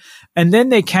job, and then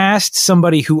they cast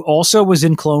somebody who also was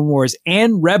in Clone Wars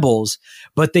and Rebels,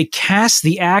 but they cast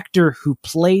the actor who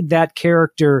played that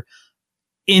character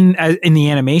in the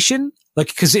animation. Like,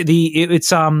 because it's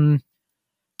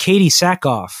Katie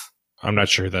Sackhoff. I'm not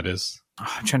sure who that is.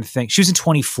 I'm trying to think. She was in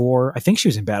 24. I think she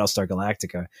was in Battlestar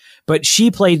Galactica, but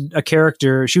she played a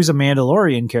character. She was a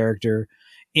Mandalorian character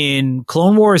in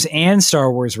Clone Wars and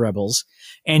Star Wars Rebels.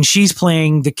 And she's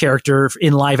playing the character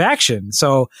in live action.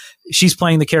 So she's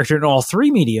playing the character in all three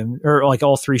medium, or like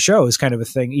all three shows kind of a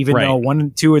thing, even though 1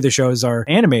 and 2 of the shows are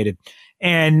animated.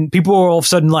 And people were all of a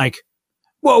sudden like,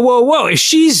 whoa, if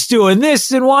she's doing this,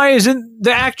 then why isn't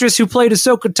the actress who played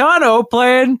Ahsoka Tano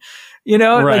playing,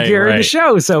 like here in the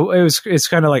show? So it's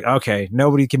kind of like, okay,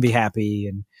 nobody can be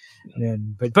happy.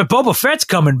 But Boba Fett's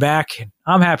coming back. And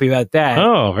I'm happy about that.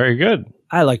 Oh, very good.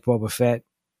 I like Boba Fett.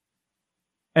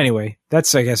 Anyway,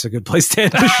 that's, I guess, a good place to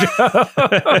end the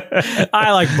show.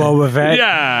 I like Boba Fett.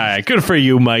 Yeah, good for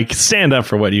you, Mike. Stand up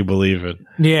for what you believe in.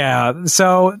 Yeah,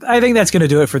 so I think that's going to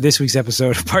do it for this week's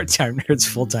episode of Part-Time Nerds,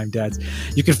 Full-Time Dads.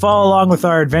 You can follow along with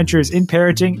our adventures in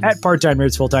parenting at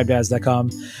parttimenerdsfulltimedads.com,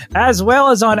 as well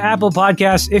as on Apple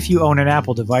Podcasts if you own an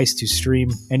Apple device to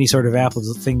stream any sort of Apple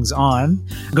things on,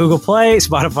 Google Play,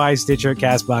 Spotify, Stitcher,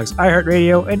 CastBox,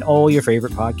 iHeartRadio, and all your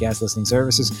favorite podcast listening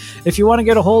services. If you want to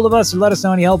get a hold of us and let us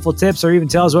know any helpful tips or even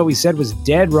tell us what we said was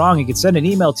dead wrong, you can send an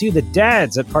email to the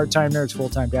dads at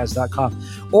parttimenerdsfulltimedads.com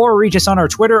or reach us on our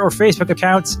Twitter or Facebook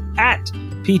accounts at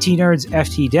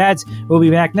PTNerdsFTDads. We'll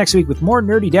be back next week with more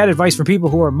nerdy dad advice from people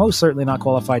who are most certainly not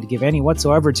qualified to give any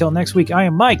whatsoever. Until next week, I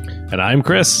am Mike. And I'm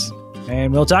Chris.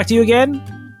 And we'll talk to you again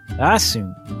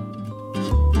soon.